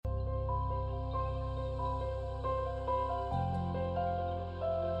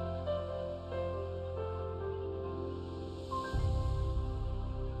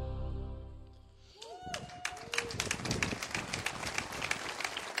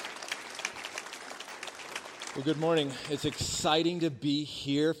Well, good morning. It's exciting to be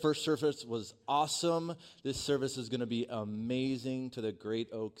here. First service was awesome. This service is going to be amazing. To the Great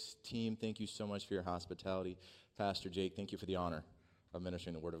Oaks team, thank you so much for your hospitality. Pastor Jake, thank you for the honor of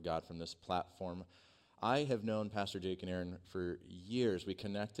ministering the Word of God from this platform. I have known Pastor Jake and Aaron for years. We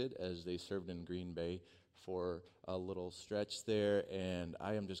connected as they served in Green Bay for a little stretch there, and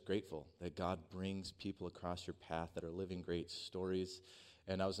I am just grateful that God brings people across your path that are living great stories.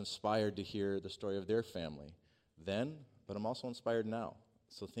 And I was inspired to hear the story of their family then, but I'm also inspired now.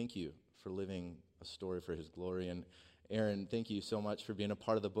 So thank you for living a story for His glory. And Erin, thank you so much for being a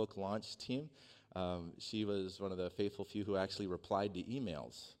part of the book launch team. She was one of the faithful few who actually replied to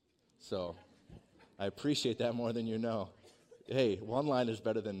emails. So I appreciate that more than you know. Hey, one line is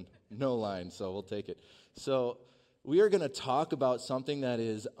better than no line, so we'll take it. So we are going to talk about something that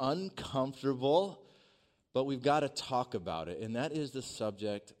is uncomfortable, but we've got to talk about it, and that is the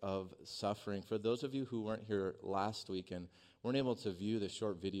subject of suffering. For those of you who weren't here last week and weren't able to view the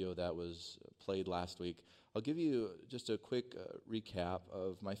short video that was played last week, I'll give you just a quick recap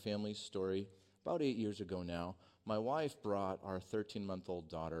of my family's story. About 8 years ago now, my wife brought our 13-month-old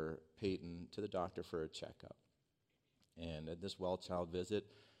daughter, Peyton, to the doctor for a checkup. And at this well-child visit,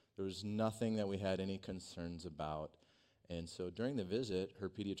 there was nothing that we had any concerns about. And so during the visit, her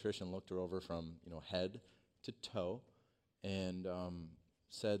pediatrician looked her over from head to toe and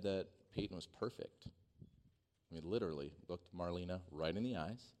said that Peyton was perfect. I mean, literally looked Marlena right in the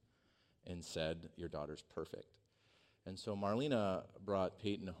eyes and said, "Your daughter's perfect." And so Marlena brought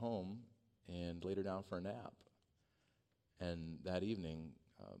Peyton home and laid her down for a nap. And that evening,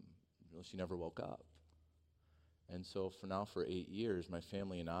 she never woke up. And so for 8 years, my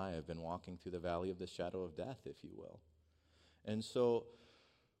family and I have been walking through the valley of the shadow of death, if you will. And so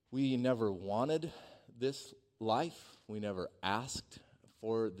we never wanted this life. We never asked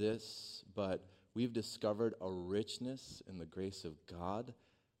for this, but we've discovered a richness in the grace of God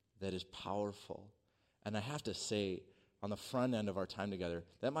that is powerful. And I have to say, on the front end of our time together,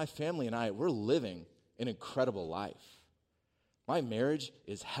 that my family and I, we're living an incredible life. My marriage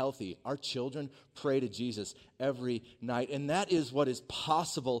is healthy. Our children pray to Jesus every night. And that is what is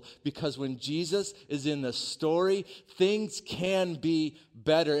possible because when Jesus is in the story, things can be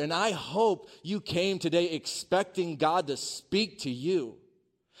better. And I hope you came today expecting God to speak to you.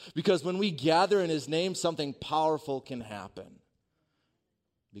 Because when we gather in His name, something powerful can happen.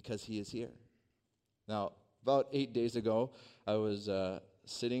 Because He is here. Now, about 8 days ago, I was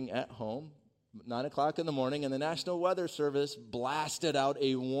sitting at home, 9 o'clock in the morning, and the National Weather Service blasted out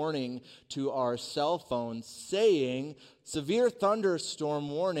a warning to our cell phones saying, severe thunderstorm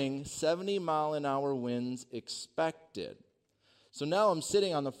warning, 70-mile-an-hour winds expected. So now I'm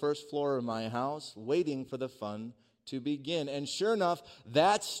sitting on the first floor of my house waiting for the fun to begin. And sure enough,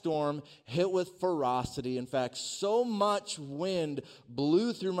 that storm hit with ferocity. In fact, so much wind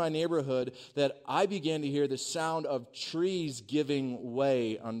blew through my neighborhood that I began to hear the sound of trees giving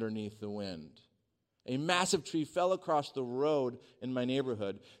way underneath the wind. A massive tree fell across the road in my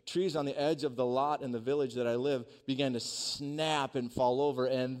neighborhood. Trees on the edge of the lot in the village that I live began to snap and fall over.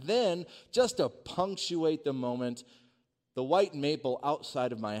 And then, just to punctuate the moment, the white maple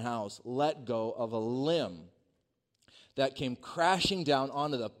outside of my house let go of a limb that came crashing down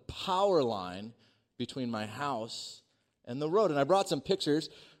onto the power line between my house and the road. And I brought some pictures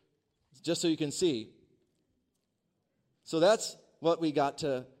just so you can see. So that's what we got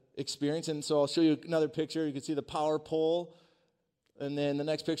to experience. And so I'll show you another picture. You can see the power pole. And then the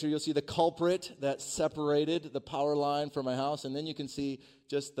next picture, you'll see the culprit that separated the power line from my house. And then you can see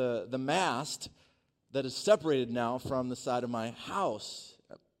just the mast that is separated now from the side of my house.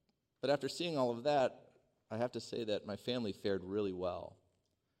 But after seeing all of that, I have to say that my family fared really well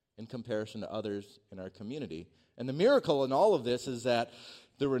in comparison to others in our community. And the miracle in all of this is that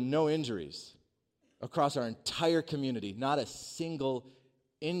there were no injuries across our entire community, not a single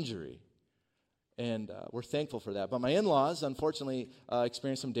injury. And we're thankful for that. But my in-laws, unfortunately,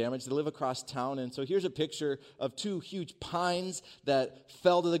 experienced some damage. They live across town. And so here's a picture of two huge pines that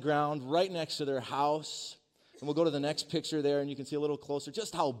fell to the ground right next to their house. And we'll go to the next picture there, and you can see a little closer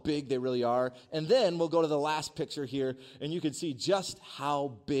just how big they really are. And then we'll go to the last picture here, and you can see just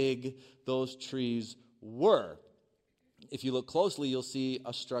how big those trees were. If you look closely, you'll see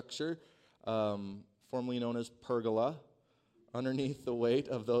a structure, formerly known as pergola, underneath the weight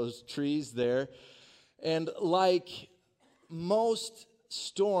of those trees there. And like most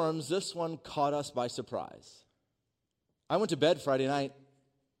storms, this one caught us by surprise. I went to bed Friday night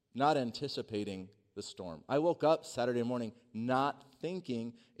not anticipating the storm. I woke up Saturday morning not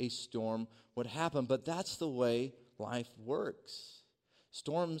thinking a storm would happen, but that's the way life works.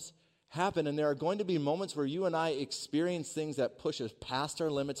 Storms happen, and there are going to be moments where you and I experience things that push us past our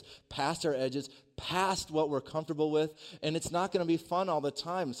limits, past our edges, past what we're comfortable with, and it's not going to be fun all the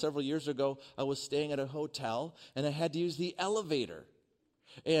time. Several years ago, I was staying at a hotel, and I had to use the elevator,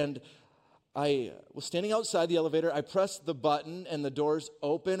 and I was standing outside the elevator. I press the button, and the doors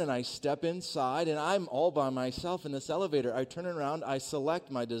open, and I step inside, and I'm all by myself in this elevator. I turn around, I select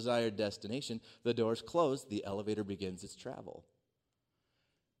my desired destination. The doors close, the elevator begins its travel.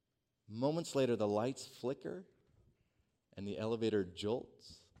 Moments later, the lights flicker, and the elevator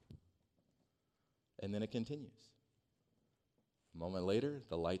jolts, and then it continues. A moment later,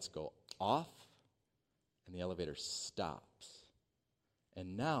 the lights go off, and the elevator stops.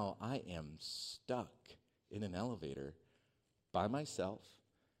 And now I am stuck in an elevator by myself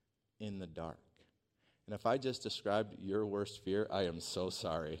in the dark. And if I just described your worst fear, I am so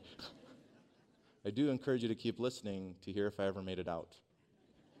sorry. I do encourage you to keep listening to hear if I ever made it out.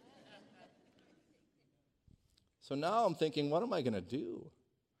 So now I'm thinking, what am I going to do?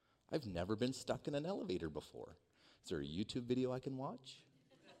 I've never been stuck in an elevator before. Is there a YouTube video I can watch?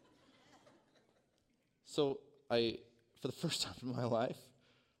 So for the first time in my life,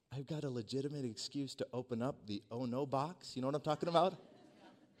 I've got a legitimate excuse to open up the oh no box. You know what I'm talking about?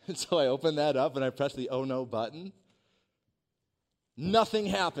 And so I open that up and I press the oh no button. Nothing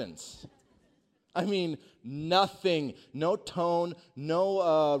happens. I mean, nothing. No tone,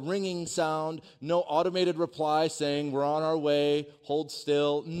 no ringing sound, no automated reply saying we're on our way, hold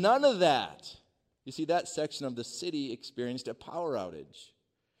still. None of that. You see, that section of the city experienced a power outage.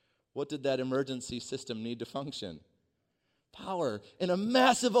 What did that emergency system need to function? Power and a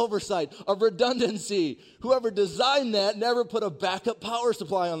massive oversight of redundancy. Whoever designed that never put a backup power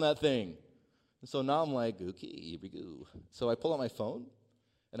supply on that thing. And so now I'm like, okay, here we go. So I pull out my phone.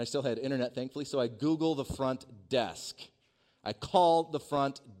 And I still had internet, thankfully, so I Google the front desk. I call the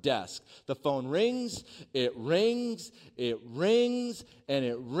front desk. The phone rings, it rings, it rings, and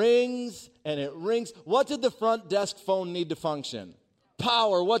it rings, and it rings. What did the front desk phone need to function?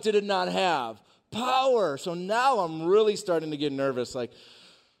 Power. What did it not have? Power. So now I'm really starting to get nervous, like,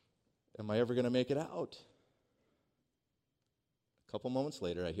 am I ever going to make it out? A couple moments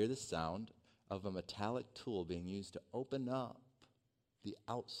later, I hear the sound of a metallic tool being used to open up the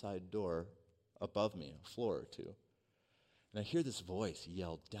outside door above me, a floor or two. And I hear this voice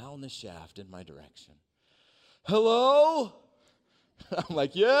yell down the shaft in my direction. Hello? I'm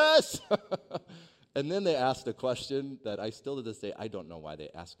like, yes. And then they asked a question that I still to this day, I don't know why they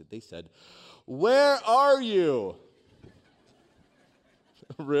asked it. They said, where are you?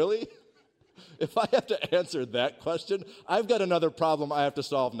 Really? If I have to answer that question, I've got another problem I have to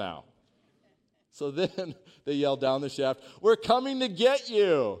solve now. So then they yell down the shaft, we're coming to get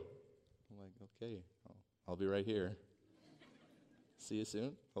you. I'm like, okay, I'll be right here. See you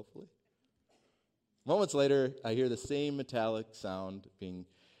soon, hopefully. Moments later, I hear the same metallic sound being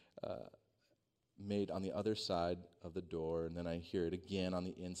made on the other side of the door, and then I hear it again on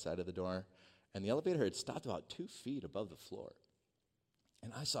the inside of the door. And the elevator had stopped about 2 feet above the floor.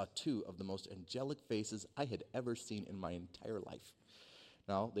 And I saw two of the most angelic faces I had ever seen in my entire life.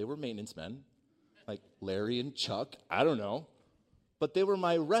 Now, they were maintenance men, like Larry and Chuck, I don't know. But they were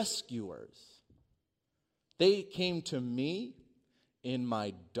my rescuers. They came to me in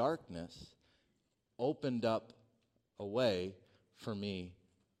my darkness, opened up a way for me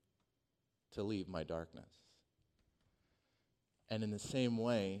to leave my darkness. And in the same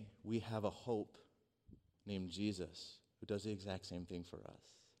way, we have a hope named Jesus who does the exact same thing for us.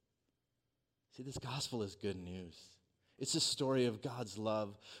 See, this gospel is good news. It's a story of God's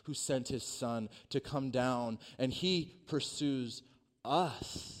love who sent his son to come down, and he pursues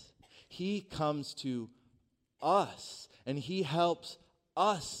us. He comes to us, and he helps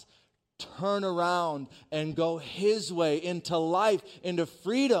us turn around and go his way into life, into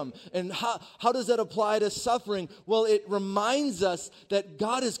freedom. And how does that apply to suffering? Well, it reminds us that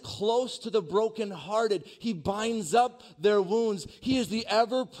God is close to the brokenhearted. He binds up their wounds. He is the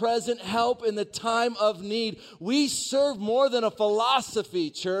ever-present help in the time of need. We serve more than a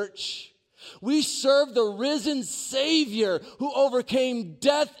philosophy, church. We serve the risen Savior who overcame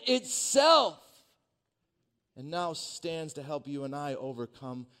death itself and now stands to help you and I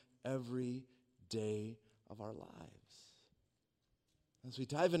overcome every day of our lives. As we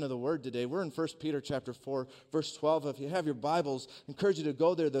dive into the Word today, we're in 1 Peter chapter 4, verse 12. If you have your Bibles, I encourage you to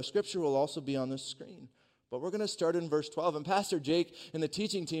go there. The scripture will also be on the screen. But we're going to start in verse 12. And Pastor Jake and the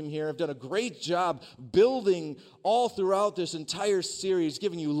teaching team here have done a great job building all throughout this entire series,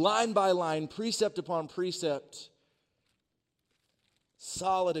 giving you line by line, precept upon precept,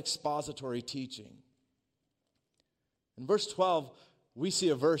 solid expository teaching. In verse 12, we see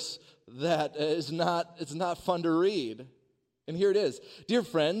a verse that it's not fun to read. And here it is. Dear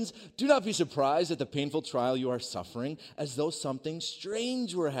friends, do not be surprised at the painful trial you are suffering, as though something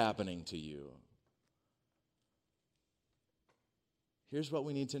strange were happening to you. Here's what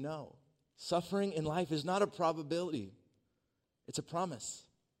we need to know. Suffering in life is not a probability. It's a promise.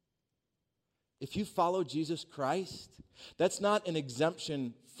 If you follow Jesus Christ, that's not an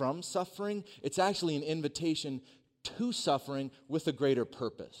exemption from suffering. It's actually an invitation to suffering with a greater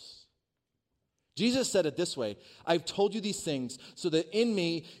purpose. Jesus said it this way, I've told you these things so that in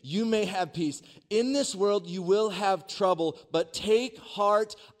me you may have peace. In this world you will have trouble, but take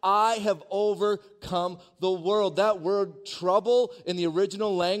heart, I have overcome the world. That word trouble in the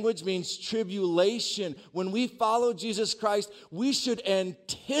original language means tribulation. When we follow Jesus Christ, we should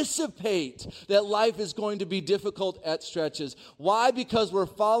anticipate that life is going to be difficult at stretches. Why? Because we're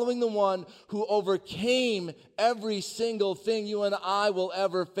following the one who overcame every single thing you and I will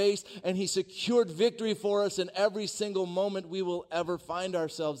ever face, and he secured victory for us in every single moment we will ever find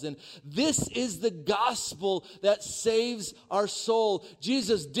ourselves in. This is the gospel that saves our soul.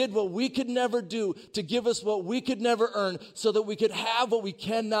 Jesus did what we could never do to give us what we could never earn so that we could have what we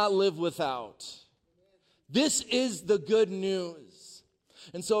cannot live without. This is the good news.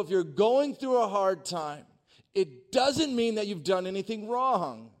 And so if you're going through a hard time, it doesn't mean that you've done anything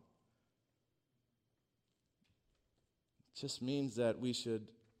wrong. It just means that we should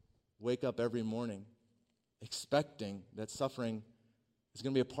wake up every morning expecting that suffering is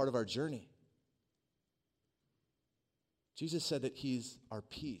going to be a part of our journey. Jesus said that he's our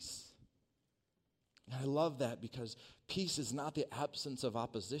peace. And I love that because peace is not the absence of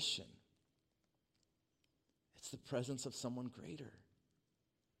opposition. It's the presence of someone greater.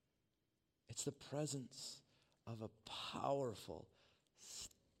 It's the presence of a powerful,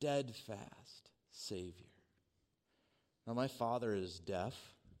 steadfast Savior. Now, my father is deaf,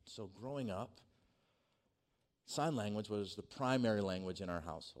 so growing up, sign language was the primary language in our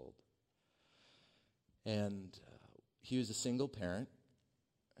household. And he was a single parent.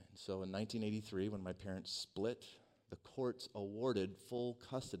 And so in 1983, when my parents split, the courts awarded full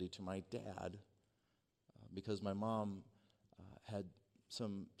custody to my dad because my mom had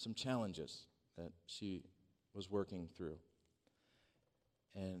some challenges that she was working through.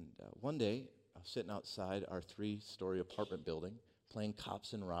 And one day, I was sitting outside our 3-story apartment building playing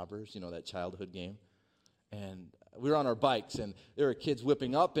cops and robbers, that childhood game. And we were on our bikes, and there were kids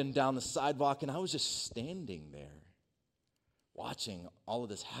whipping up and down the sidewalk, and I was just standing there watching all of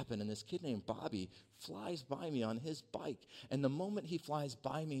this happen. And this kid named Bobby flies by me on his bike. And the moment he flies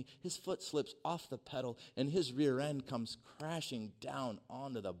by me, his foot slips off the pedal, and his rear end comes crashing down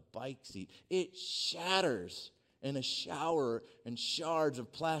onto the bike seat. It shatters. And a shower and shards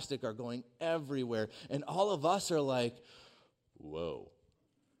of plastic are going everywhere. And all of us are like, whoa.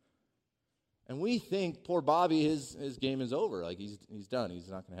 And we think poor Bobby, his game is over. Like he's done. He's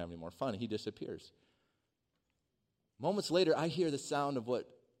not going to have any more fun. He disappears. Moments later, I hear the sound of what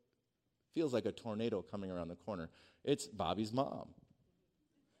feels like a tornado coming around the corner. It's Bobby's mom.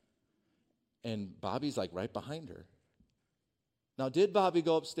 And Bobby's like right behind her. Now, did Bobby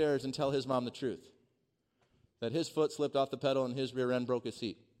go upstairs and tell his mom the truth? That his foot slipped off the pedal and his rear end broke his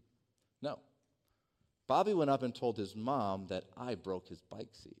seat? No. Bobby went up and told his mom that I broke his bike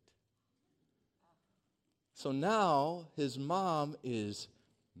seat. So now his mom is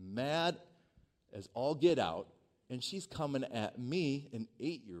mad as all get out, and she's coming at me, an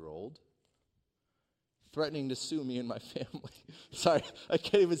 8-year-old, threatening to sue me and my family. Sorry, I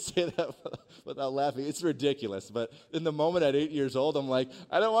can't even say that without laughing. It's ridiculous, but in the moment at 8 years old, I'm like,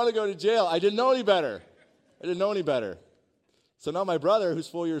 I don't want to go to jail. I didn't know any better. So now my brother, who's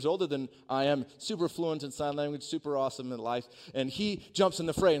 4 years older than I am, super fluent in sign language, super awesome in life, and he jumps in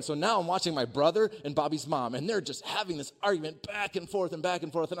the fray. And so now I'm watching my brother and Bobby's mom, and they're just having this argument back and forth,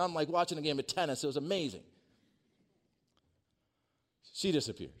 and I'm like watching a game of tennis. It was amazing. She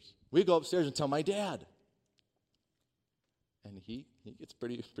disappears. We go upstairs and tell my dad. And he gets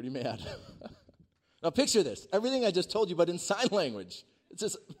pretty mad. Now picture this. Everything I just told you, but in sign language. It's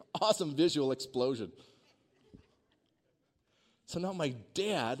this awesome visual explosion. So now my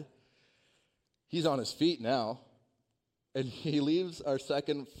dad, he's on his feet now, and he leaves our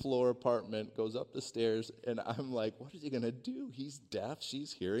second floor apartment, goes up the stairs, and I'm like, what is he going to do? He's deaf,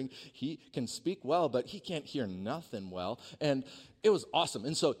 she's hearing. He can speak well, but he can't hear nothing well. And it was awesome.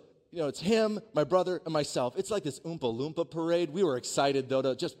 And so, it's him, my brother, and myself. It's like this Oompa Loompa parade. We were excited, though,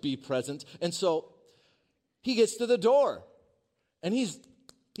 to just be present. And so he gets to the door, and he's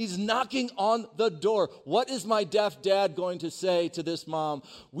He's knocking on the door. What is my deaf dad going to say to this mom?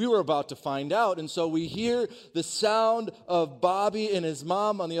 We were about to find out. And so we hear the sound of Bobby and his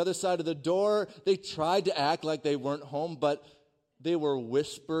mom on the other side of the door. They tried to act like they weren't home, but they were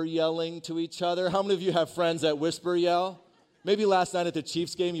whisper yelling to each other. How many of you have friends that whisper yell? Maybe last night at the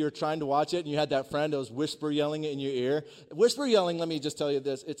Chiefs game, you were trying to watch it, and you had that friend that was whisper yelling in your ear. Whisper yelling, let me just tell you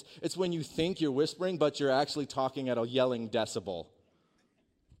this. It's when you think you're whispering, but you're actually talking at a yelling decibel.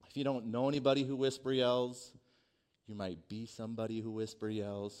 If you don't know anybody who whisper yells, you might be somebody who whisper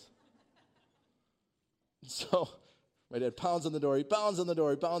yells. So my dad pounds on the door, he pounds on the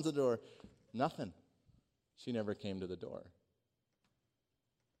door, he pounds on the door. Nothing. She never came to the door.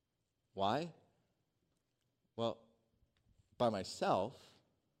 Why? Well, by myself,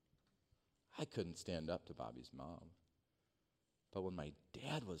 I couldn't stand up to Bobby's mom. But when my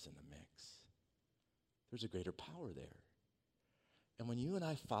dad was in the mix, there's a greater power there. And when you and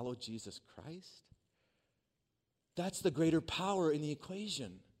I follow Jesus Christ, that's the greater power in the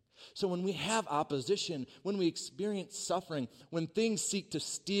equation. So when we have opposition, when we experience suffering, when things seek to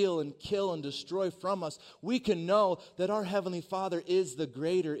steal and kill and destroy from us, we can know that our Heavenly Father is the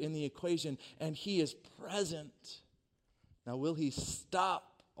greater in the equation, and He is present. Now, will He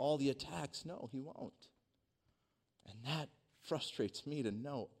stop all the attacks? No, He won't. And that frustrates me to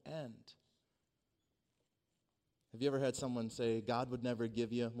no end. Have you ever had someone say, God would never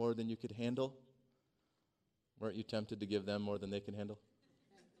give you more than you could handle? Weren't you tempted to give them more than they can handle?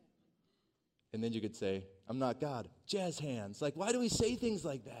 And then you could say, I'm not God. Jazz hands. Like, why do we say things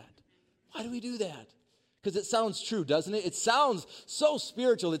like that? Why do we do that? Because it sounds true, doesn't it? It sounds so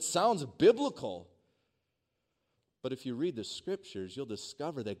spiritual. It sounds biblical. But if you read the scriptures, you'll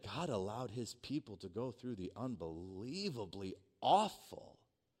discover that God allowed His people to go through the unbelievably awful.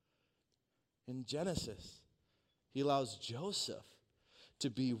 In Genesis, He allows Joseph to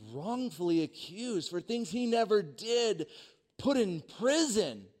be wrongfully accused for things he never did, put in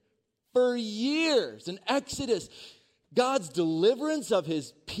prison for years. In Exodus, God's deliverance of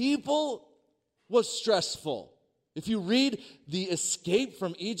His people was stressful. If you read the escape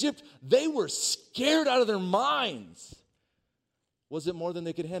from Egypt, they were scared out of their minds. Was it more than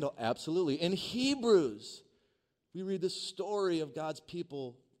they could handle? Absolutely. In Hebrews, we read the story of God's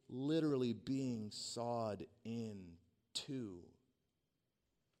people literally being sawed in two.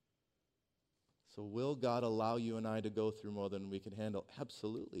 So will God allow you and I to go through more than we can handle?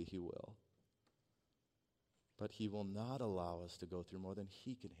 Absolutely, He will. But He will not allow us to go through more than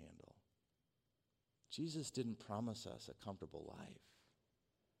He can handle. Jesus didn't promise us a comfortable life.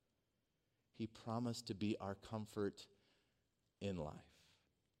 He promised to be our comfort in life.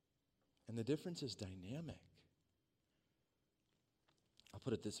 And the difference is dynamic. I'll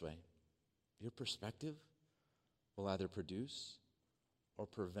put it this way. Your perspective will either produce or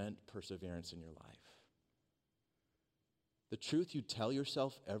prevent perseverance in your life. The truth you tell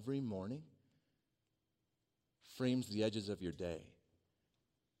yourself every morning frames the edges of your day.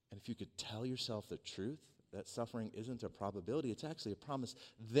 And if you could tell yourself the truth, that suffering isn't a probability, it's actually a promise.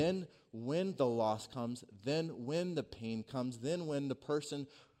 Then when the loss comes, then when the pain comes, then when the person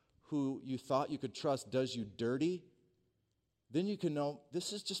who you thought you could trust does you dirty, then you can know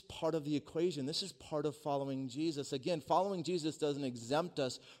this is just part of the equation. This is part of following Jesus. Again, following Jesus doesn't exempt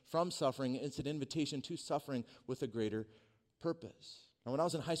us from suffering. It's an invitation to suffering with a greater purpose. Now, when I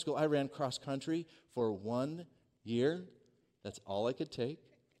was in high school, I ran cross country for 1 year. That's all I could take.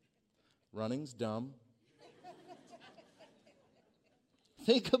 Running's dumb.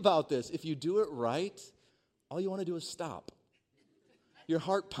 Think about this. If you do it right, all you want to do is stop. Your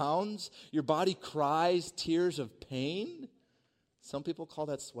heart pounds. Your body cries tears of pain. Some people call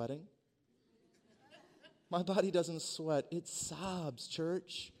that sweating. My body doesn't sweat. It sobs,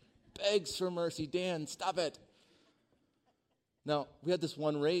 church. Begs for mercy. Dan, stop it. Now, we had this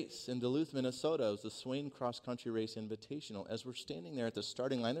one race in Duluth, Minnesota. It was the Swain Cross Country Race Invitational. As we're standing there at the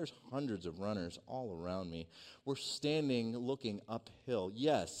starting line, there's hundreds of runners all around me. We're standing looking uphill.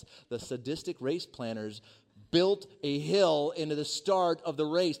 Yes, the sadistic race planners built a hill into the start of the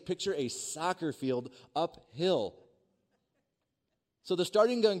race. Picture a soccer field uphill. So the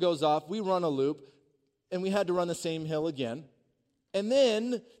starting gun goes off, we run a loop, and we had to run the same hill again. And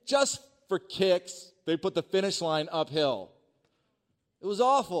then, just for kicks, they put the finish line uphill. It was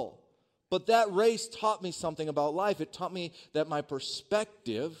awful. But that race taught me something about life. It taught me that my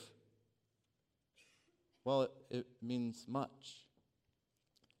perspective, well, it means much.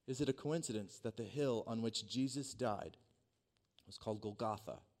 Is it a coincidence that the hill on which Jesus died was called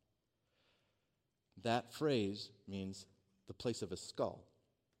Golgotha? That phrase means the place of a skull.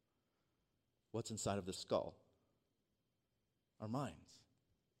 What's inside of the skull? Our minds.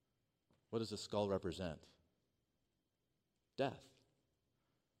 What does the skull represent? Death.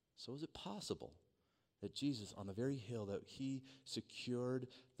 So is it possible that Jesus, on the very hill that he secured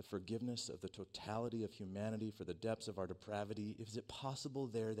the forgiveness of the totality of humanity for the depths of our depravity, is it possible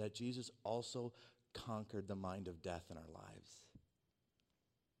there that Jesus also conquered the mind of death in our lives?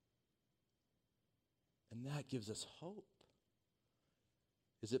 And that gives us hope.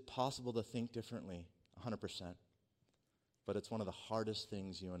 Is it possible to think differently? 100%. But it's one of the hardest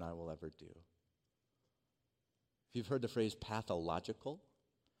things you and I will ever do. If you've heard the phrase pathological,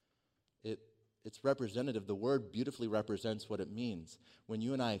 it's representative. The word beautifully represents what it means. When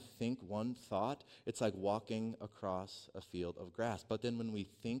you and I think one thought, it's like walking across a field of grass. But then when we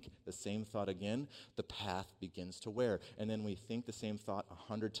think the same thought again, the path begins to wear. And then we think the same thought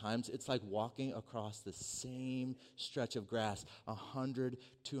 100 times. It's like walking across the same stretch of grass, 100,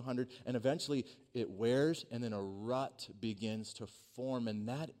 200, and eventually it wears and then a rut begins to form. And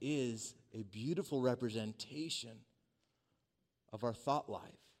that is a beautiful representation of our thought life.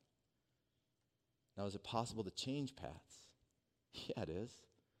 Now, is it possible to change paths? Yeah, it is.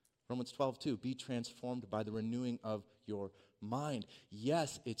 Romans 12:2, be transformed by the renewing of your mind.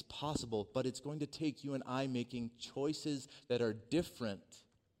 Yes, it's possible, but it's going to take you and I making choices that are different.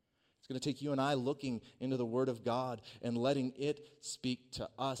 It's going to take you and I looking into the Word of God and letting it speak to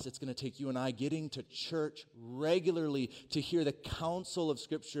us. It's going to take you and I getting to church regularly to hear the counsel of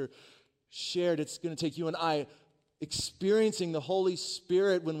Scripture shared. It's going to take you and I experiencing the Holy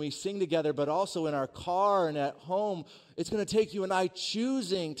Spirit when we sing together, but also in our car and at home. It's going to take you and I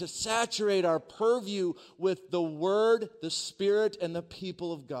choosing to saturate our purview with the Word, the Spirit, and the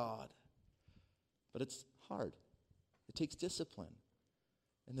people of God. But it's hard. It takes discipline.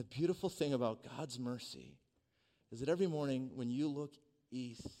 And the beautiful thing about God's mercy is that every morning when you look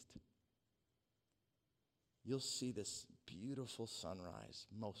east, you'll see this beautiful sunrise,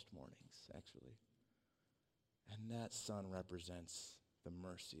 most mornings, actually. And that sun represents the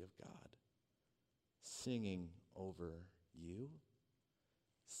mercy of God, singing over you,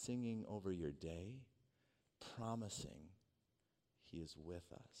 singing over your day, promising he is with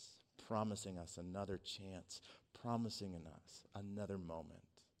us, promising us another chance, promising in us another moment.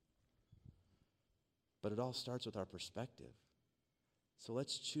 But it all starts with our perspective. So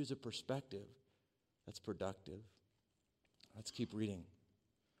let's choose a perspective that's productive. Let's keep reading.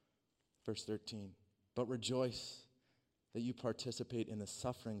 Verse 13. But rejoice that you participate in the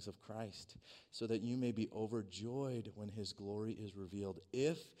sufferings of Christ, so that you may be overjoyed when his glory is revealed.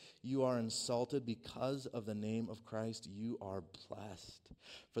 If you are insulted because of the name of Christ, you are blessed,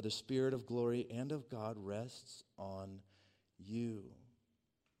 for the Spirit of glory and of God rests on you.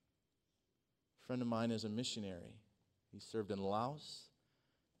 A friend of mine is a missionary. He served in Laos,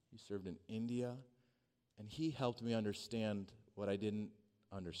 he served in India, and he helped me understand what I didn't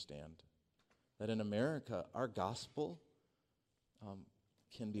understand. That in America, our gospel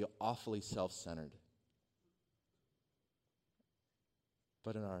can be awfully self-centered.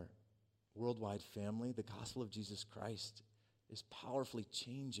 But in our worldwide family, the gospel of Jesus Christ is powerfully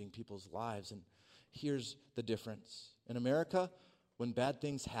changing people's lives. And here's the difference. In America, when bad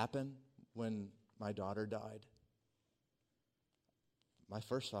things happen, when my daughter died, my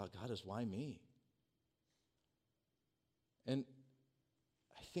first thought, God, is why me? And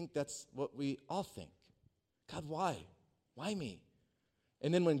I think that's what we all think. God, why? Why me?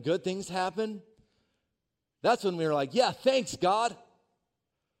 And then when good things happen, that's when we're like, yeah, thanks, God.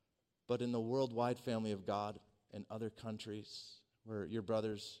 But in the worldwide family of God and other countries where your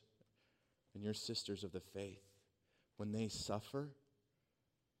brothers and your sisters of the faith, when they suffer,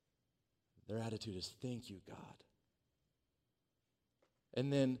 their attitude is, thank you, God.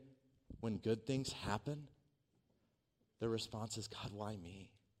 And then when good things happen, their response is, God, why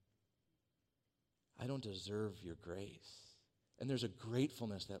me? I don't deserve your grace. And there's a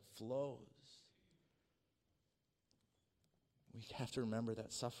gratefulness that flows. We have to remember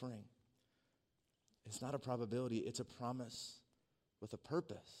that suffering, it's not a probability, it's a promise with a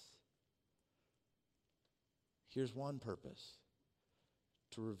purpose. Here's one purpose: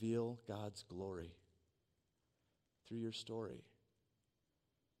 to reveal God's glory through your story.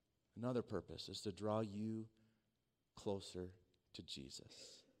 Another purpose is to draw you closer to Jesus.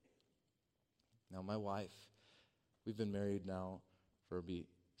 Now, my wife, we've been married now for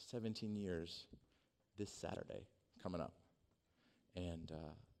 17 years this Saturday coming up. And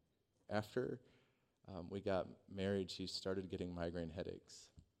after we got married, she started getting migraine headaches.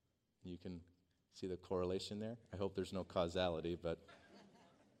 You can see the correlation there. I hope there's no causality, but...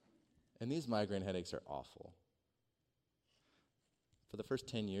 And these migraine headaches are awful. For the first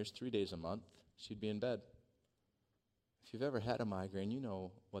 10 years, 3 days a month, she'd be in bed. If you've ever had a migraine, you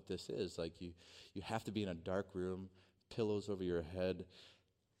know what this is. Like you have to be in a dark room, pillows over your head,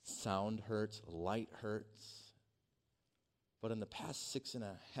 sound hurts, light hurts. But in the past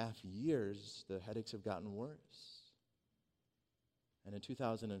 6.5 years, the headaches have gotten worse. And in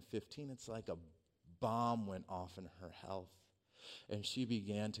 2015, it's like a bomb went off in her health. And she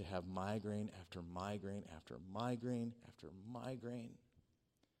began to have migraine after migraine after migraine after migraine.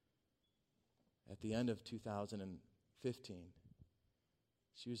 At the end of 2015,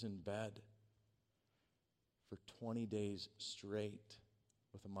 she was in bed for 20 days straight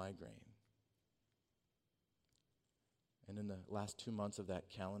with a migraine. And in the last 2 months of that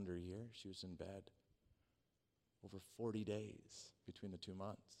calendar year, she was in bed over 40 days between the 2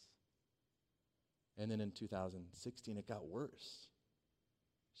 months. And then in 2016, it got worse.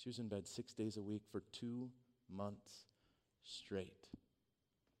 She was in bed 6 days a week for 2 months straight.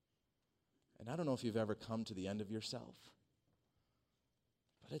 And I don't know if you've ever come to the end of yourself,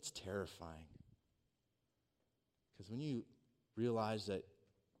 but it's terrifying. Because when you realize that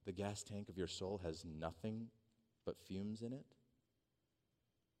the gas tank of your soul has nothing but fumes in it,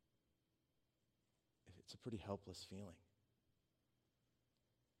 it's a pretty helpless feeling.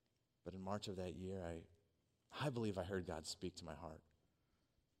 But in March of that year, I believe I heard God speak to my heart.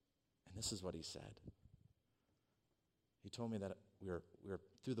 And this is what he said. He told me that we were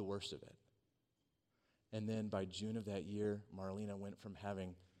through the worst of it. And then by June of that year, Marlena went from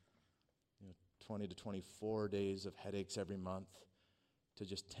having 20 to 24 days of headaches every month to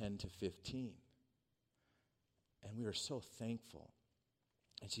just 10 to 15. And we were so thankful.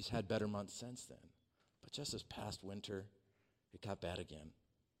 And she's had better months since then. But just this past winter, it got bad again.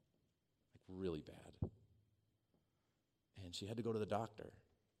 Like really bad. And she had to go to the doctor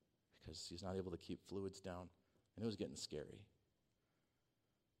because she's not able to keep fluids down. And it was getting scary.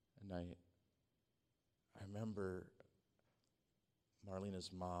 And I remember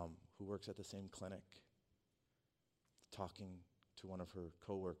Marlena's mom, who works at the same clinic, talking to one of her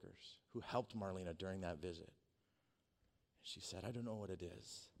coworkers who helped Marlena during that visit. She said, I don't know what it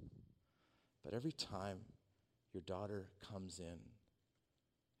is, but every time your daughter comes in,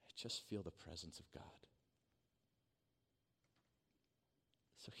 I just feel the presence of God.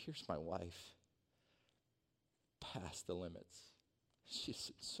 So here's my wife, past the limits. She's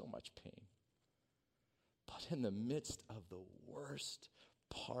in so much pain. But in the midst of the worst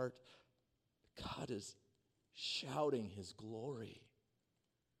part, God is shouting his glory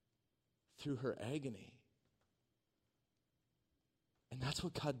through her agony. And that's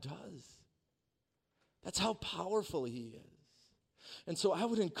what God does. That's how powerful he is. And so I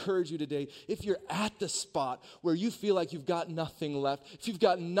would encourage you today, if you're at the spot where you feel like you've got nothing left, if you've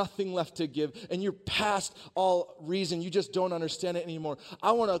got nothing left to give, and you're past all reason, you just don't understand it anymore,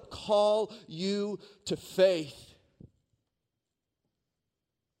 I want to call you to faith.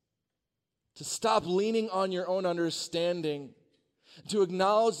 To stop leaning on your own understanding. To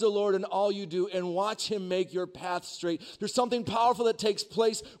acknowledge the Lord in all you do and watch him make your path straight. There's something powerful that takes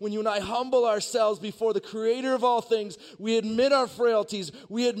place when you and I humble ourselves before the creator of all things. We admit our frailties,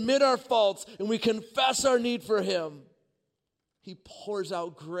 we admit our faults, and we confess our need for him. He pours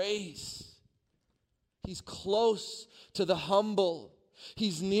out grace. He's close to the humble.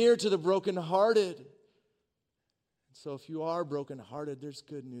 He's near to the brokenhearted. So if you are brokenhearted, there's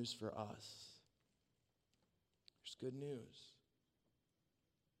good news for us. There's good news.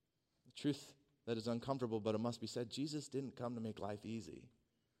 The truth that is uncomfortable, but it must be said, Jesus didn't come to make life easy.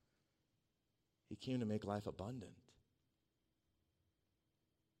 He came to make life abundant.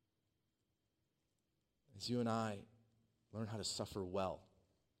 As you and I learn how to suffer well,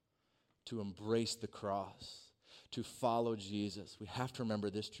 to embrace the cross, to follow Jesus, we have to remember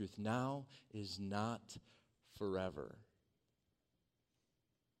this truth. Now is not forever.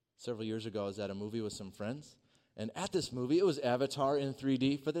 Several years ago, I was at a movie with some friends. And at this movie, it was Avatar in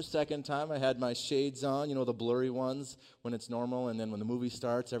 3D. For the second time, I had my shades on, the blurry ones when it's normal. And then when the movie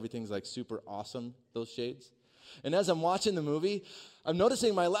starts, everything's like super awesome, those shades. And as I'm watching the movie, I'm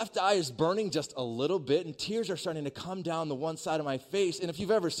noticing my left eye is burning just a little bit, and tears are starting to come down the one side of my face. And if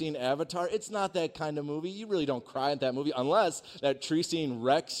you've ever seen Avatar, it's not that kind of movie. You really don't cry at that movie unless that tree scene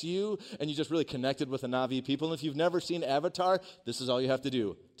wrecks you and you just really connected with the Na'vi people. And if you've never seen Avatar, this is all you have to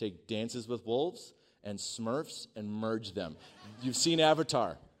do. Take Dances with Wolves and Smurfs and merge them. You've seen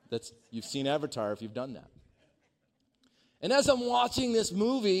Avatar. You've seen Avatar if you've done that. And as I'm watching this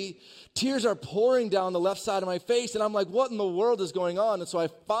movie, tears are pouring down the left side of my face, and I'm like, what in the world is going on? And so I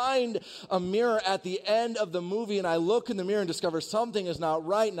find a mirror at the end of the movie, and I look in the mirror and discover something is not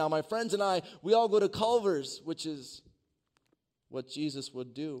right. Now, my friends and I, we all go to Culver's, which is what Jesus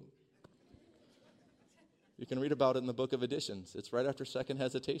would do. You can read about it in the book of Additions. It's right after Second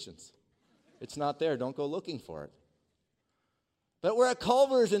Hesitations. It's not there. Don't go looking for it. But we're at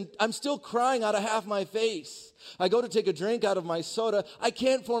Culver's, and I'm still crying out of half my face. I go to take a drink out of my soda. I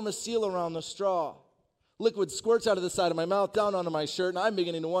can't form a seal around the straw. Liquid squirts out of the side of my mouth, down onto my shirt, and I'm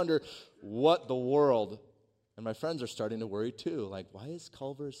beginning to wonder, what the world? And my friends are starting to worry too. Like, why is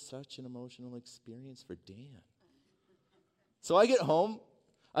Culver's such an emotional experience for Dan? So I get home.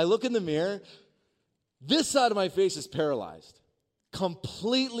 I look in the mirror. This side of my face is paralyzed.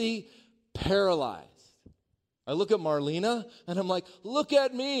 Completely paralyzed. I look at Marlena, and I'm like, look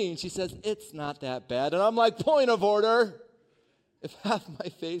at me. And she says, it's not that bad. And I'm like, point of order. If half my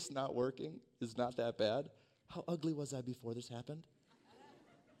face not working is not that bad, how ugly was I before this happened?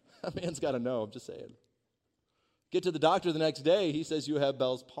 That man's got to know, I'm just saying. Get to the doctor the next day. He says, you have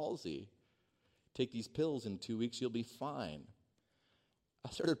Bell's palsy. Take these pills. In 2 weeks, you'll be fine. I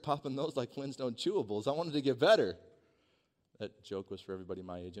started popping those like Flintstone chewables. I wanted to get better. That joke was for everybody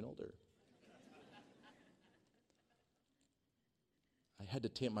my age and older. I had to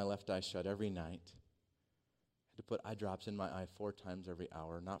tape my left eye shut every night. I had to put eye drops in my eye 4 times every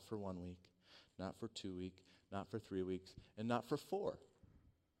hour, not for 1 week, not for 2 weeks, not for 3 weeks, and not for 4.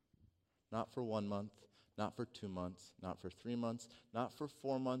 Not for 1 month, not for 2 months, not for 3 months, not for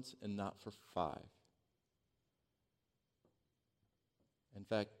 4 months, and not for 5. In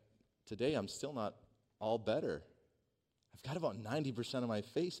fact, today I'm still not all better. I've got about 90% of my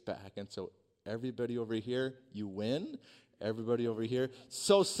face back, and so everybody over here, you win. Everybody over here,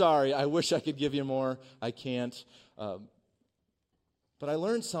 so sorry. I wish I could give you more. I can't. But I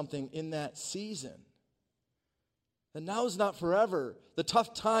learned something in that season. And now is not forever. The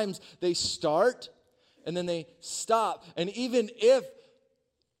tough times, they start and then they stop. And even if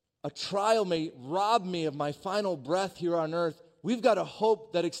a trial may rob me of my final breath here on earth, we've got a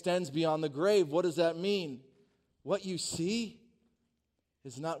hope that extends beyond the grave. What does that mean? What you see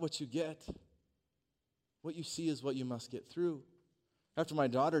is not what you get. What you see is what you must get through. After my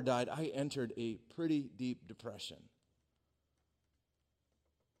daughter died, I entered a pretty deep depression.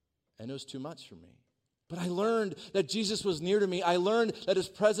 And it was too much for me. But I learned that Jesus was near to me. I learned that his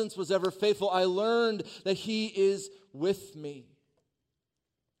presence was ever faithful. I learned that he is with me.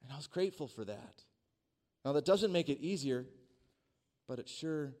 And I was grateful for that. Now, that doesn't make it easier, but it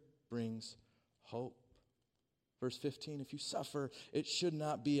sure brings hope. Verse 15, if you suffer, it should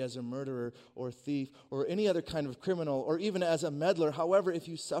not be as a murderer or thief or any other kind of criminal or even as a meddler. However, if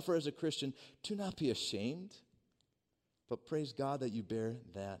you suffer as a Christian, do not be ashamed, but praise God that you bear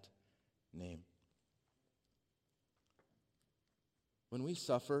that name. When we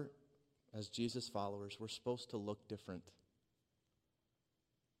suffer as Jesus followers, we're supposed to look different.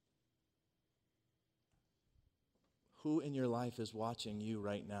 Who in your life is watching you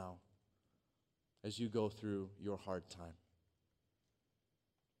right now as you go through your hard time?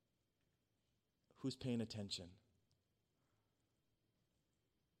 Who's paying attention?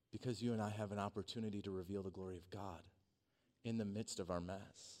 Because you and I have an opportunity to reveal the glory of God in the midst of our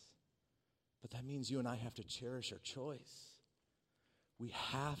mess. But that means you and I have to cherish our choice. We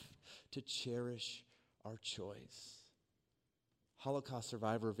have to cherish our choice. Holocaust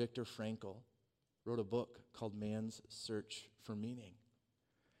survivor Viktor Frankl wrote a book called Man's Search for Meaning.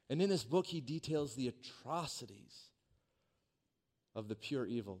 And in this book, he details the atrocities of the pure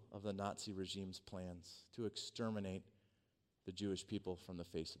evil of the Nazi regime's plans to exterminate the Jewish people from the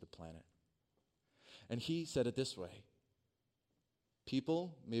face of the planet. And he said it this way: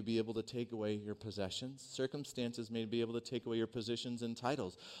 people may be able to take away your possessions, circumstances may be able to take away your positions and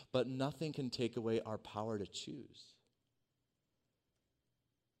titles, but nothing can take away our power to choose.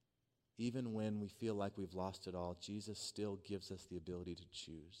 Even when we feel like we've lost it all, Jesus still gives us the ability to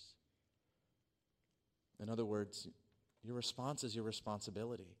choose. In other words, your response is your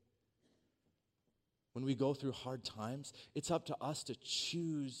responsibility. When we go through hard times, it's up to us to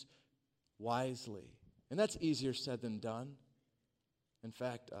choose wisely. And that's easier said than done. In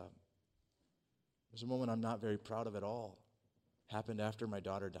fact, there's a moment I'm not very proud of at all. Happened after my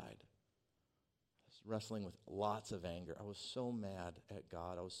daughter died. Wrestling with lots of anger. I was so mad at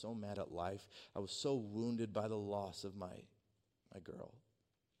God. I was so mad at life. I was so wounded by the loss of my girl.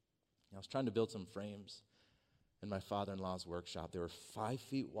 I was trying to build some frames in my father-in-law's workshop. They were 5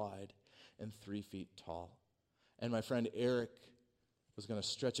 feet wide and 3 feet tall. And my friend Eric was going to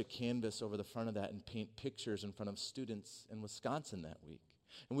stretch a canvas over the front of that and paint pictures in front of students in Wisconsin that week.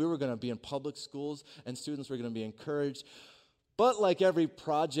 And we were going to be in public schools, and students were going to be encouraged. But like every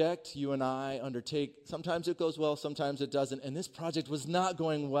project you and I undertake, sometimes it goes well, sometimes it doesn't. And this project was not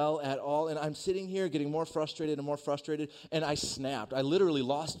going well at all. And I'm sitting here getting more frustrated, and I snapped. I literally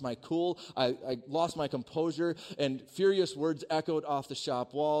lost my cool. I lost my composure, and furious words echoed off the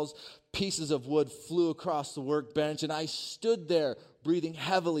shop walls. Pieces of wood flew across the workbench, and I stood there breathing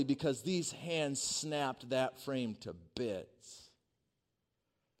heavily because these hands snapped that frame to bits.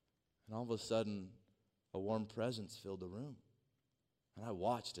 And all of a sudden, a warm presence filled the room. And I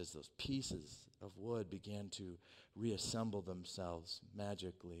watched as those pieces of wood began to reassemble themselves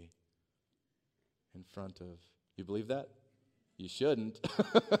magically in front of, you believe that? You shouldn't.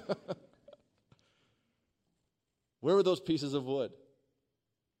 Where were those pieces of wood?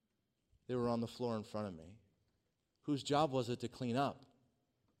 They were on the floor in front of me. Whose job was it to clean up?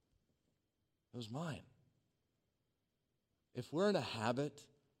 It was mine. If we're in a habit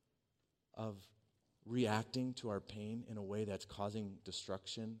of reacting to our pain in a way that's causing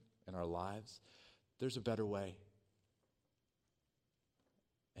destruction in our lives, there's a better way.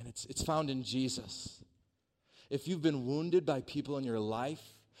 And it's found in Jesus. If you've been wounded by people in your life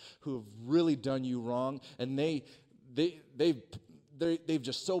who have really done you wrong, and they've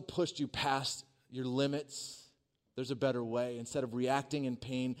just so pushed you past your limits, there's a better way. Instead of reacting in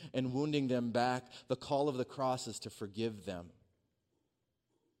pain and wounding them back, the call of the cross is to forgive them.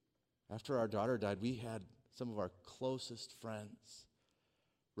 After our daughter died, we had some of our closest friends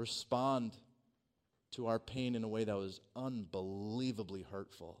respond to our pain in a way that was unbelievably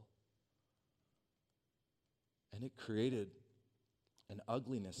hurtful. And it created an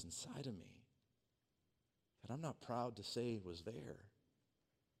ugliness inside of me that I'm not proud to say was there.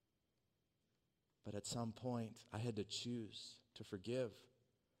 But at some point, I had to choose to forgive.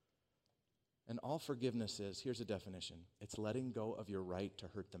 And all forgiveness is, here's a definition, it's letting go of your right to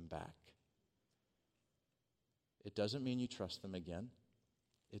hurt them back. It doesn't mean you trust them again.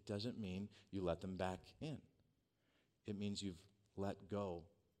 It doesn't mean you let them back in. It means you've let go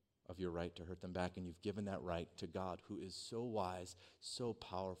of your right to hurt them back, and you've given that right to God, who is so wise, so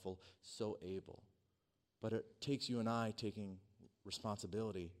powerful, so able. But it takes you and I taking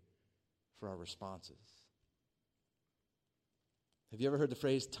responsibility for our responses. Have you ever heard the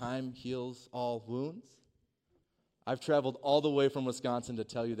phrase, time heals all wounds? I've traveled all the way from Wisconsin to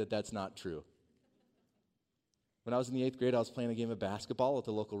tell you that that's not true. When I was in the 8th grade, I was playing a game of basketball at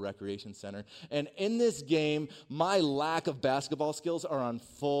the local recreation center. And in this game, my lack of basketball skills are on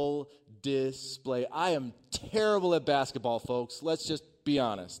full display. I am terrible at basketball, folks. Let's just be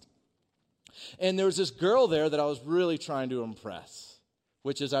honest. And there was this girl there that I was really trying to impress,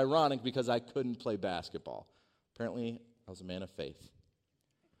 which is ironic because I couldn't play basketball. Apparently, I was a man of faith.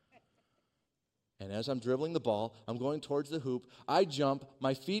 And as I'm dribbling the ball, I'm going towards the hoop. I jump.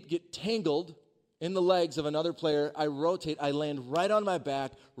 My feet get tangled in the legs of another player. I rotate. I land right on my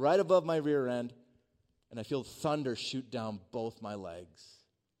back, right above my rear end, and I feel thunder shoot down both my legs.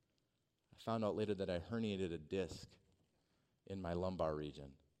 I found out later that I herniated a disc in my lumbar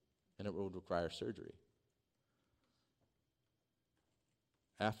region, and it would require surgery.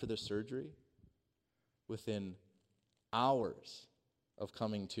 After the surgery, within hours of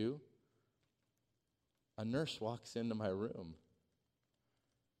coming to, a nurse walks into my room.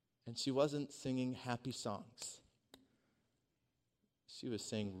 And she wasn't singing happy songs. She was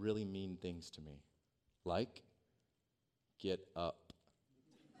saying really mean things to me. Like, get up.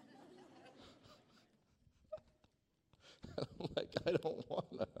 I'm like, I don't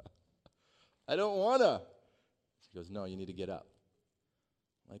wanna. She goes, no, you need to get up.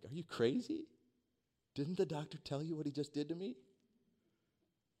 I'm like, are you crazy? Didn't the doctor tell you what he just did to me?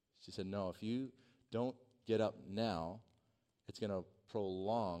 She said, no, if you don't get up now, it's going to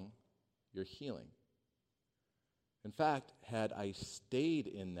prolong your healing. In fact, had I stayed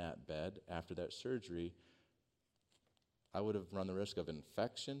in that bed after that surgery, I would have run the risk of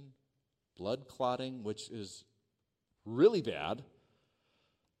infection, blood clotting, which is really bad.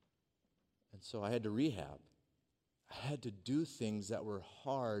 And so I had to rehab. I had to do things that were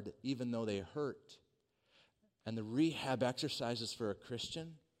hard, even though they hurt. And the rehab exercises for a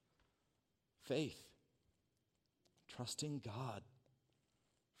Christian, faith, trusting God,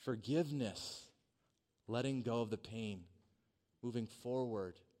 forgiveness, letting go of the pain, moving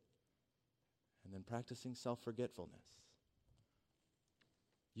forward, and then practicing self-forgetfulness.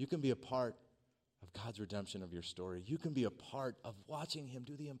 You can be a part of God's redemption of your story. You can be a part of watching Him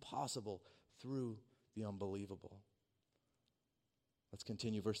do the impossible through the unbelievable. Let's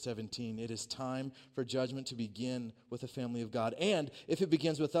continue. Verse 17. It is time for judgment to begin with the family of God. And if it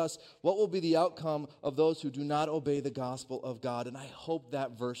begins with us, what will be the outcome of those who do not obey the gospel of God? And I hope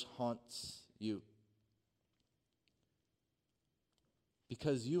that verse haunts you.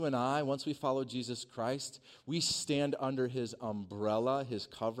 Because you and I, once we follow Jesus Christ, we stand under his umbrella, his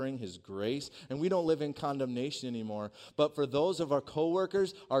covering, his grace, and we don't live in condemnation anymore. But for those of our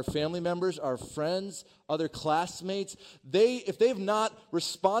coworkers, our family members, our friends, other classmates, if they've not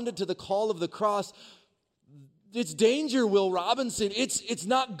responded to the call of the cross, it's danger, Will Robinson. It's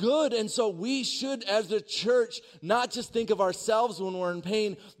not good. And so we should, as a church, not just think of ourselves when we're in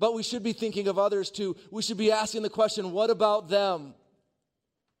pain, but we should be thinking of others too. We should be asking the question, what about them?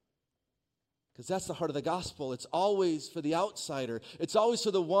 Because that's the heart of the gospel. It's always for the outsider. It's always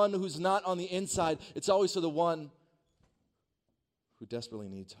for the one who's not on the inside. It's always for the one who desperately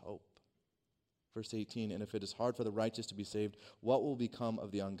needs hope. Verse 18, and if it is hard for the righteous to be saved, what will become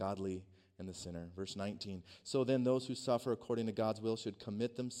of the ungodly and the sinner? Verse 19, so then those who suffer according to God's will should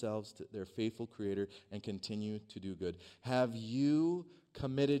commit themselves to their faithful Creator and continue to do good. Have you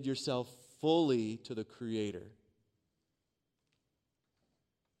committed yourself fully to the Creator?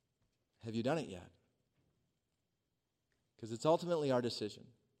 Have you done it yet? Because it's ultimately our decision.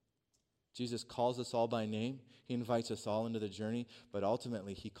 Jesus calls us all by name. He invites us all into the journey, but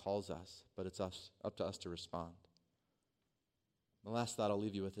ultimately he calls us, but it's up to us to respond. The last thought I'll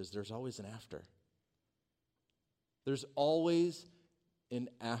leave you with is there's always an after. There's always an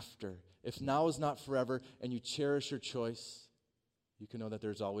after. If now is not forever and you cherish your choice, you can know that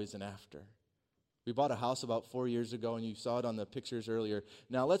there's always an after. We bought a house about 4 years ago, and you saw it on the pictures earlier.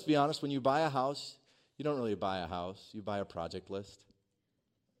 Now, let's be honest, when you buy a house, you don't really buy a house. You buy a project list.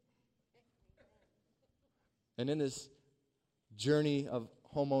 And in this journey of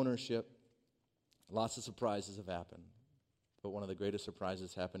home ownership, lots of surprises have happened. But one of the greatest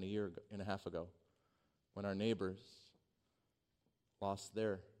surprises happened a year and a half ago when our neighbors lost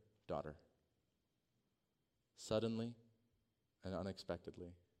their daughter suddenly and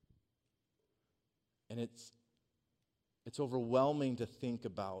unexpectedly. And it's overwhelming to think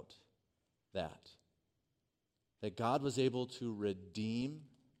about that God was able to redeem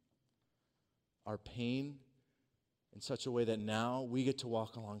our pain in such a way that now we get to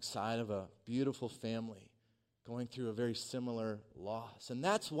walk alongside of a beautiful family going through a very similar loss. And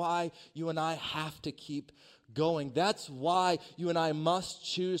that's why you and I have to keep going. That's why you and I must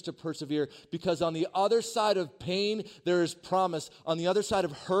choose to persevere, because on the other side of pain, there is promise. On the other side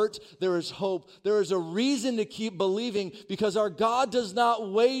of hurt, there is hope. There is a reason to keep believing, because our God does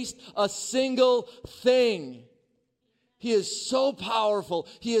not waste a single thing. He is so powerful.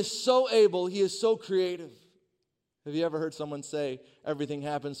 He is so able. He is so creative. Have you ever heard someone say, everything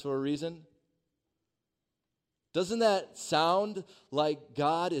happens for a reason? Doesn't that sound like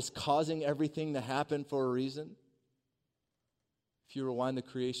God is causing everything to happen for a reason? If you rewind the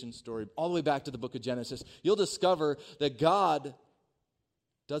creation story all the way back to the book of Genesis, you'll discover that God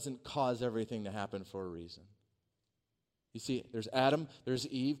doesn't cause everything to happen for a reason. You see, there's Adam, there's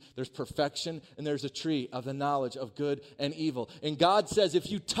Eve, there's perfection, and there's a tree of the knowledge of good and evil. And God says, if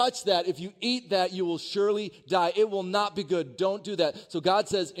you touch that, if you eat that, you will surely die. It will not be good. Don't do that. So God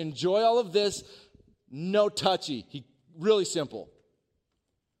says, enjoy all of this. No touchy. Really simple.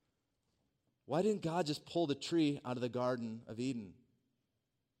 Why didn't God just pull the tree out of the Garden of Eden?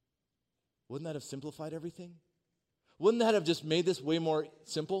 Wouldn't that have simplified everything? Wouldn't that have just made this way more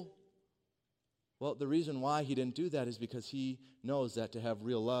simple? Well, the reason why he didn't do that is because he knows that to have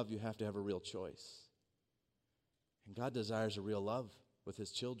real love, you have to have a real choice. And God desires a real love with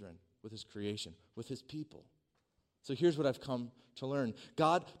his children, with his creation, with his people. So here's what I've come to learn.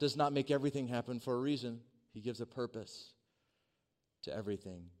 God does not make everything happen for a reason. He gives a purpose to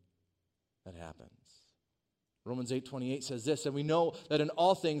everything that happens. Romans 8:28 says this, and we know that in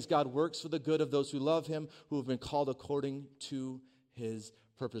all things God works for the good of those who love him, who have been called according to his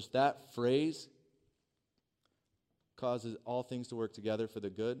purpose. That phrase, causes all things to work together for the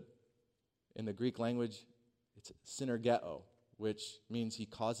good. In the Greek language, it's synergeo, which means he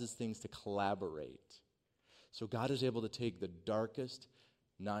causes things to collaborate. So God is able to take the darkest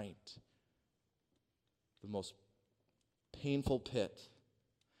night, the most painful pit,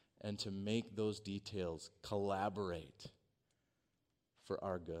 and to make those details collaborate for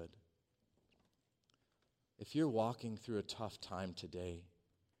our good. If you're walking through a tough time today,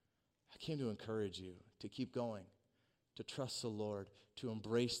 I came to encourage you to keep going, to trust the Lord, to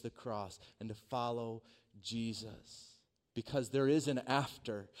embrace the cross, and to follow Jesus. Because there is an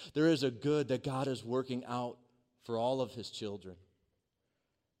after. There is a good that God is working out for all of his children.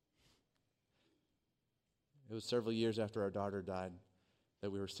 It was several years after our daughter died that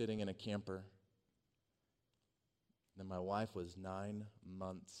we were sitting in a camper. And my wife was 9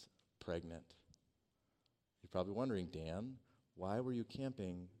 months pregnant. You're probably wondering, Dan, why were you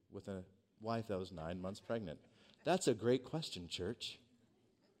camping with a wife that was 9 months pregnant? That's a great question, church.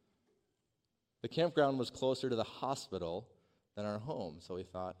 The campground was closer to the hospital than our home, so we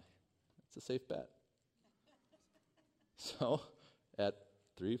thought, it's a safe bet. So at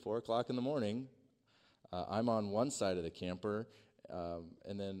 3, 4 o'clock in the morning, I'm on one side of the camper,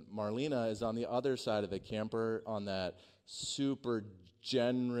 and then Marlena is on the other side of the camper on that super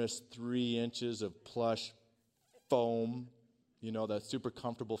generous 3 inches of plush foam, that super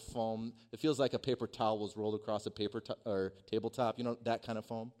comfortable foam. It feels like a paper towel was rolled across a or tabletop, that kind of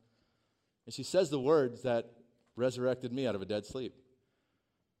foam. And she says the words that resurrected me out of a dead sleep.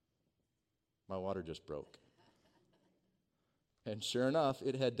 My water just broke. And sure enough,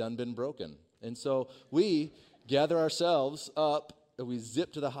 it had done been broken. And so we gather ourselves up, and we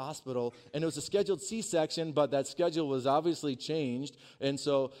zip to the hospital, and it was a scheduled C-section, but that schedule was obviously changed. And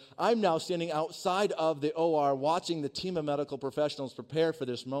so I'm now standing outside of the OR watching the team of medical professionals prepare for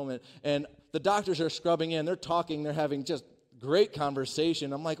this moment, and the doctors are scrubbing in. They're talking. They're having just great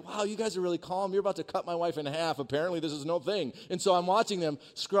conversation. I'm like, wow, you guys are really calm. You're about to cut my wife in half. Apparently, this is no thing. And so I'm watching them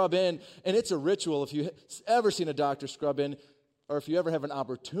scrub in, and it's a ritual. If you've ever seen a doctor scrub in, or if you ever have an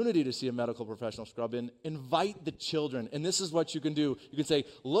opportunity to see a medical professional scrub in, invite the children. And this is what you can do. You can say,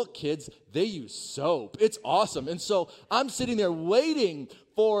 look, kids, they use soap. It's awesome. And so I'm sitting there waiting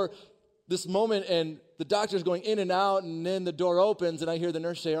for this moment, and the doctor's going in and out, and then the door opens, and I hear the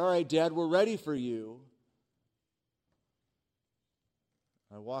nurse say, all right, Dad, we're ready for you.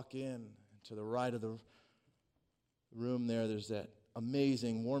 I walk in, to the right of the room there's that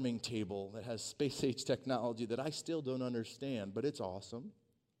amazing warming table that has space-age technology that I still don't understand, but it's awesome. And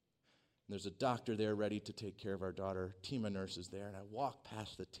there's a doctor there ready to take care of our daughter, team of nurses there, and I walk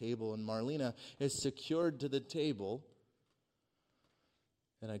past the table, and Marlena is secured to the table,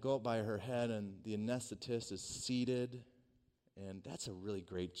 and I go up by her head, and the anesthetist is seated, and that's a really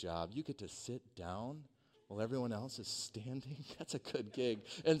great job. You get to sit down while everyone else is standing. That's a good gig.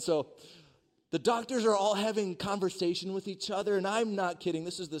 And so the doctors are all having conversation with each other, and I'm not kidding.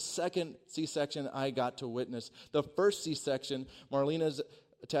 This is the second C-section I got to witness. The first C-section, Marlena's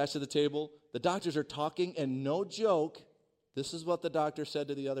attached to the table. The doctors are talking, and no joke, this is what the doctor said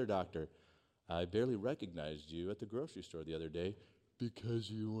to the other doctor. I barely recognized you at the grocery store the other day because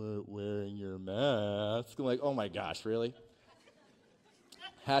you weren't wearing your mask. I'm like, oh my gosh, really?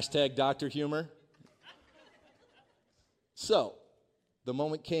 Hashtag doctor humor. So, the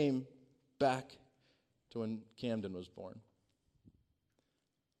moment came back to when Camden was born.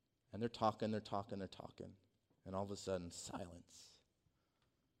 And they're talking. And all of a sudden, silence.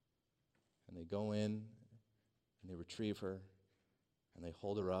 And they go in, and they retrieve her, and they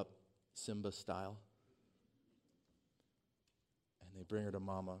hold her up, Simba style. And they bring her to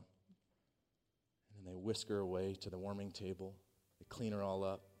Mama. And then they whisk her away to the warming table. They clean her all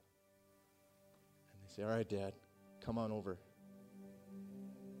up. And they say, all right, Dad, come on over.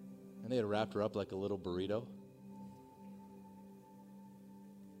 And they had wrapped her up like a little burrito.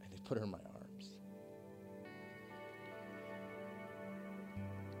 And they put her in my arms.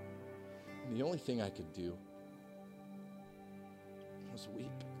 And the only thing I could do was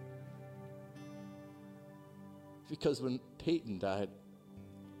weep. Because when Peyton died,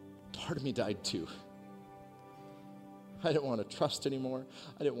 part of me died too. I didn't want to trust anymore.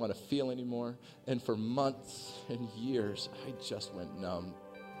 I didn't want to feel anymore. And for months and years, I just went numb.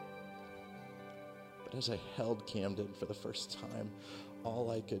 But as I held Camden for the first time,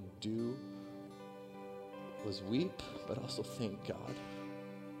 all I could do was weep, but also thank God.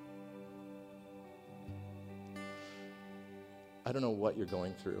 I don't know what you're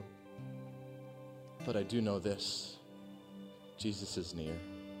going through, but I do know this. Jesus is near.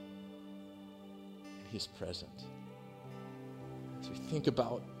 He's present. As we think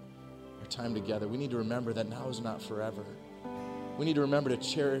about our time together, we need to remember that now is not forever. We need to remember to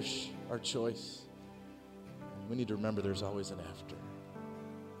cherish our choice. We need to remember there's always an after.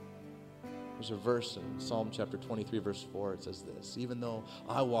 There's a verse in Psalm chapter 23, verse 4. It says this: even though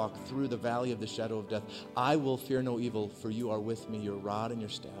I walk through the valley of the shadow of death, I will fear no evil, for you are with me. Your rod and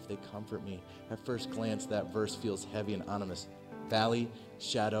your staff, they comfort me. At first glance, that verse feels heavy and ominous. Valley,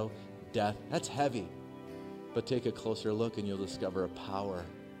 shadow, death. That's heavy. But take a closer look and you'll discover a power.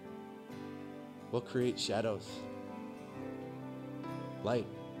 What creates shadows? Light.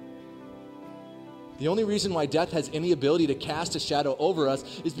 The only reason why death has any ability to cast a shadow over us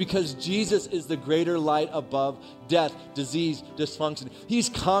is because Jesus is the greater light above death, disease, dysfunction. He's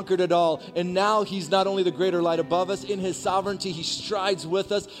conquered it all, and now he's not only the greater light above us, in his sovereignty, he strides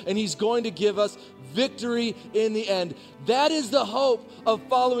with us, and he's going to give us victory in the end. That is the hope of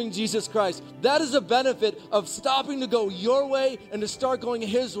following Jesus Christ. That is the benefit of stopping to go your way and to start going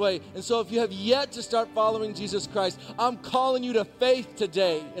his way. And so if you have yet to start following Jesus Christ, I'm calling you to faith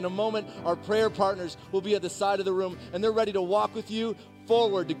today. In a moment, our prayer partners will be at the side of the room, and they're ready to walk with you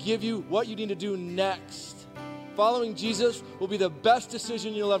forward, to give you what you need to do next. Following Jesus will be the best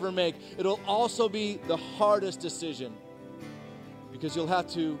decision you'll ever make. It'll also be the hardest decision, because you'll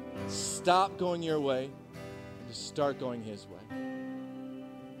have to stop going your way and to start going his way.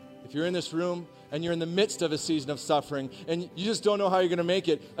 If you're in this room and you're in the midst of a season of suffering and you just don't know how you're going to make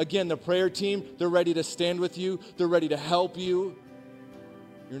it, again, the prayer team, they're ready to stand with you. They're ready to help you.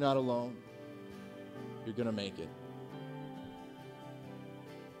 You're not alone. You're going to make it.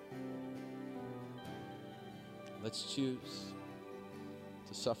 Let's choose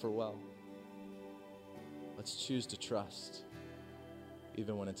to suffer well. Let's choose to trust,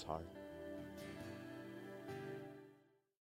 even when it's hard.